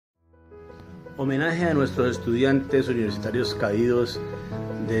Homenaje a nuestros estudiantes universitarios caídos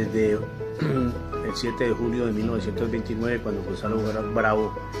desde el 7 de junio de 1929, cuando Gonzalo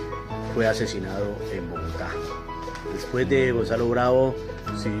Bravo fue asesinado en Bogotá. Después de Gonzalo Bravo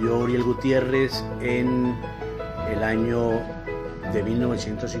siguió Uriel Gutiérrez en el año de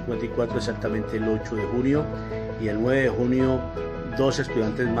 1954, exactamente el 8 de junio, y el 9 de junio dos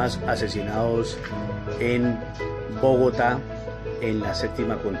estudiantes más asesinados en Bogotá, en la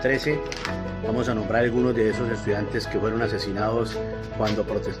séptima con 13. Vamos a nombrar algunos de esos estudiantes que fueron asesinados cuando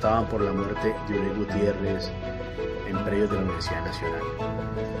protestaban por la muerte de Uriel Gutiérrez en predios de la Universidad Nacional.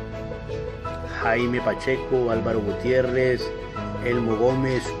 Jaime Pacheco, Álvaro Gutiérrez, Elmo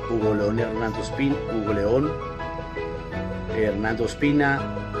Gómez, Hugo León Hernando Espina,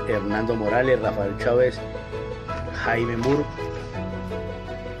 Hernando Morales, Rafael Chávez, Jaime Moore,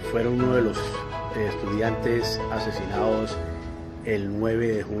 fueron uno de los estudiantes asesinados el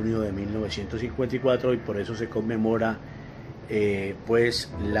 9 de junio de 1954, y por eso se conmemora el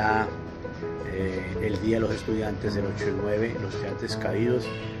Día de los Estudiantes del 8 y 9, los estudiantes caídos,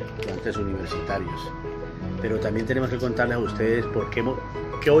 estudiantes universitarios. Pero también tenemos que contarles a ustedes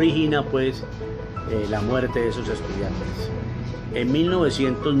qué origina pues la muerte de esos estudiantes. En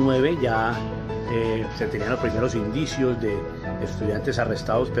 1909 ya se tenían los primeros indicios de estudiantes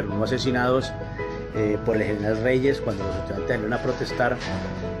arrestados pero no asesinados por el general Reyes, cuando los estudiantes salieron a protestar,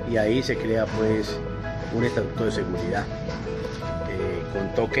 y ahí se crea pues un estatuto de seguridad con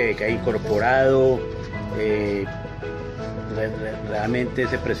toque de queda incorporado. Realmente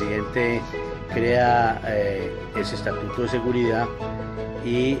ese presidente crea ese estatuto de seguridad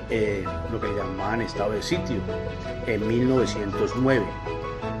y lo que le llamaban estado de sitio en 1909.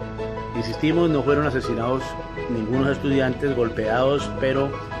 Insistimos, no fueron asesinados ningunos estudiantes, golpeados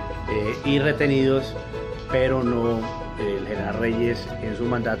y retenidos, pero no, el general Reyes en su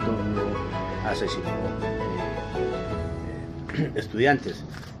mandato no asesinó estudiantes.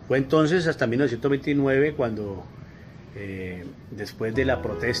 Fue entonces hasta 1929 cuando después de la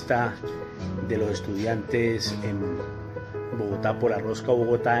protesta de los estudiantes en Bogotá por la rosca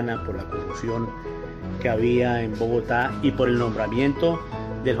bogotana, por la corrupción que había en Bogotá y por el nombramiento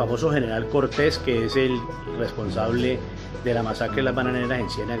del famoso general Cortés, que es el responsable de la masacre de las bananeras en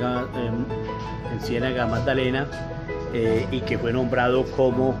Ciénaga Magdalena, y que fue nombrado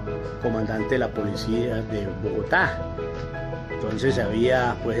como comandante de la policía de Bogotá. Entonces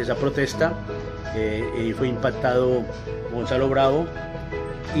había pues esa protesta y fue impactado Gonzalo Bravo,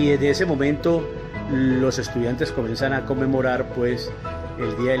 y desde ese momento los estudiantes comienzan a conmemorar pues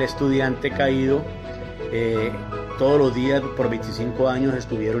el Día del Estudiante Caído. Todos los días por 25 años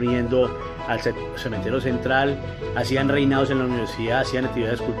estuvieron yendo al cementerio central, hacían reinados en la universidad, hacían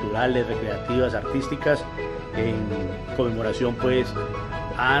actividades culturales, recreativas, artísticas, en conmemoración pues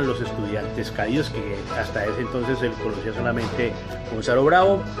a los estudiantes caídos, que hasta ese entonces se conocía solamente Gonzalo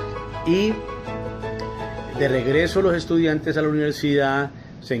Bravo. Y de regreso los estudiantes a la universidad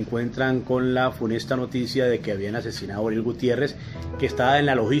se encuentran con la funesta noticia de que habían asesinado a Uriel Gutiérrez, que estaba en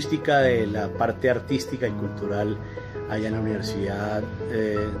la logística de la parte artística y cultural allá en la Universidad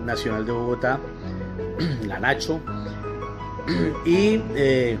Nacional de Bogotá, la Nacho. Y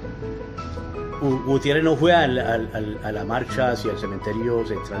Gutiérrez no fue a la marcha hacia el cementerio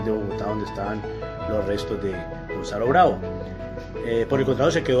central de Bogotá, donde estaban los restos de Gonzalo Bravo. Por el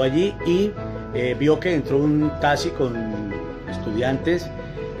contrario, se quedó allí y vio que entró un taxi con estudiantes,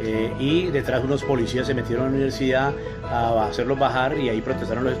 y detrás unos policías se metieron a la universidad a hacerlos bajar, y ahí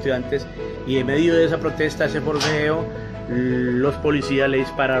protestaron los estudiantes, y en medio de esa protesta, ese forcejeo, los policías le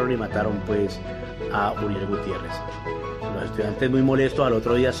dispararon y mataron pues a Uriel Gutiérrez. Los estudiantes, muy molestos, al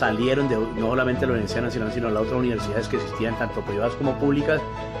otro día salieron no solamente de la Universidad Nacional, sino de las otras universidades que existían, tanto privadas como públicas,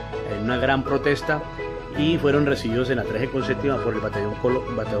 en una gran protesta, y fueron recibidos en la 13 por el batallón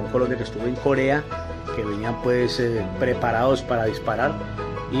Colombia, que estuvo en Corea, que venían pues preparados para disparar,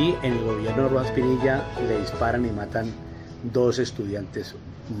 y en el gobierno de Rojas Pinilla le disparan y matan dos estudiantes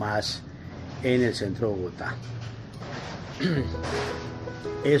más en el centro de Bogotá.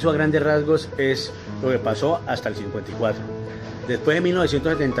 Eso a grandes rasgos es lo que pasó hasta el 54. Después de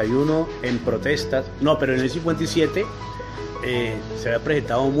 1971, en protestas, pero en el 57 se habían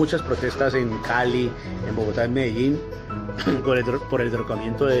presentado muchas protestas en Cali, en Bogotá, en Medellín, por el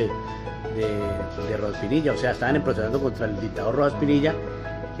derrocamiento de Rojas Pinilla. O sea, estaban protestando contra el dictador Rojas Pinilla.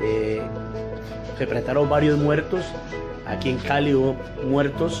 Se presentaron varios muertos. Aquí en Cali hubo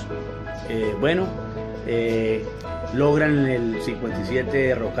muertos. Logran en el 57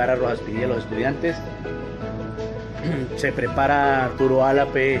 derrocar a Rojas Pinilla, los estudiantes. Se prepara Arturo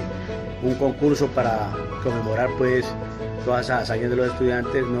Álape un concurso para conmemorar pues todas esas hazañas de los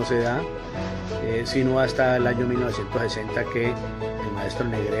estudiantes, no se da. sino hasta el año 1960 que el maestro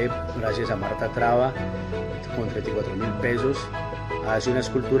Negré, gracias a Marta Traba, con 34.000 pesos, hace una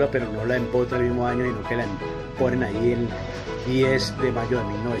escultura, pero no la empotra el mismo año, sino que la ponen ahí el 10 de mayo de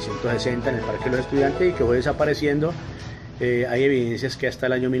 1960 en el Parque de los Estudiantes, y que fue desapareciendo. Hay evidencias que hasta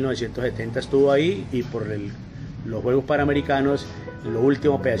el año 1970 estuvo ahí, y por los Juegos Panamericanos, lo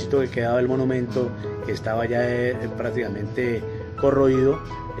último pedacito que quedaba del monumento, que estaba ya prácticamente corroído,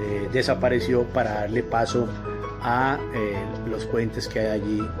 desapareció para darle paso a los puentes que hay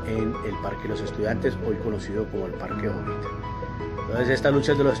allí en el Parque de los Estudiantes, hoy conocido como el Parque Bonita. Entonces estas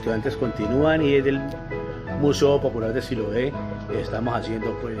luchas de los estudiantes continúan, y desde el Museo Popular de Siloé estamos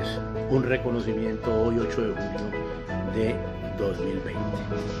haciendo pues un reconocimiento hoy 8 de junio de 2020.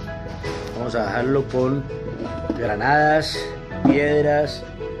 Vamos a dejarlo con granadas, piedras,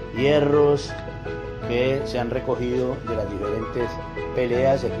 hierros que se han recogido de las diferentes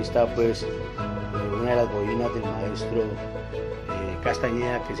peleas. Aquí está pues una de las boinas del maestro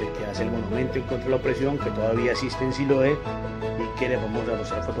Castañeda, que es el que hace el monumento en contra de la opresión, que todavía existe en Siloé, y que les vamos a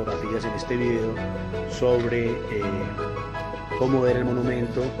mostrar fotografías en este video sobre cómo ver el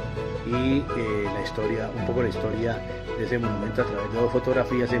monumento y la historia, un poco la historia de ese monumento a través de dos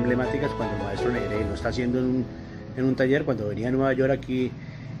fotografías emblemáticas. Cuando el maestro Negré lo está haciendo en un taller, cuando venía a Nueva York, aquí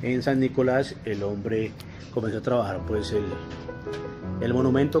en San Nicolás, el hombre comenzó a trabajar pues el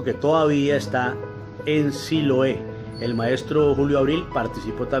monumento, que todavía está en Siloé. El maestro Julio Abril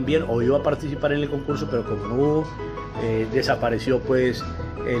participó también, o iba a participar en el concurso, pero como no hubo, desapareció pues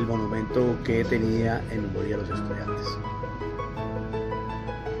el monumento que tenía en memoria de los estudiantes.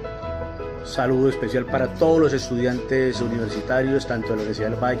 Saludo especial para todos los estudiantes universitarios, tanto de la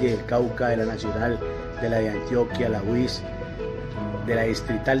Universidad del Valle, del Cauca, de la Nacional, de la de Antioquia, la UIS, de la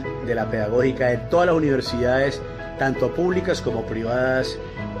Distrital, de la Pedagógica, de todas las universidades, tanto públicas como privadas.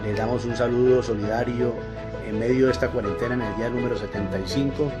 Les damos un saludo solidario en medio de esta cuarentena, en el día número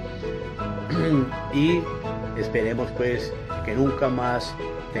 75, y esperemos pues que nunca más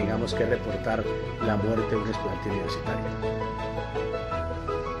tengamos que reportar la muerte de un estudiante universitario.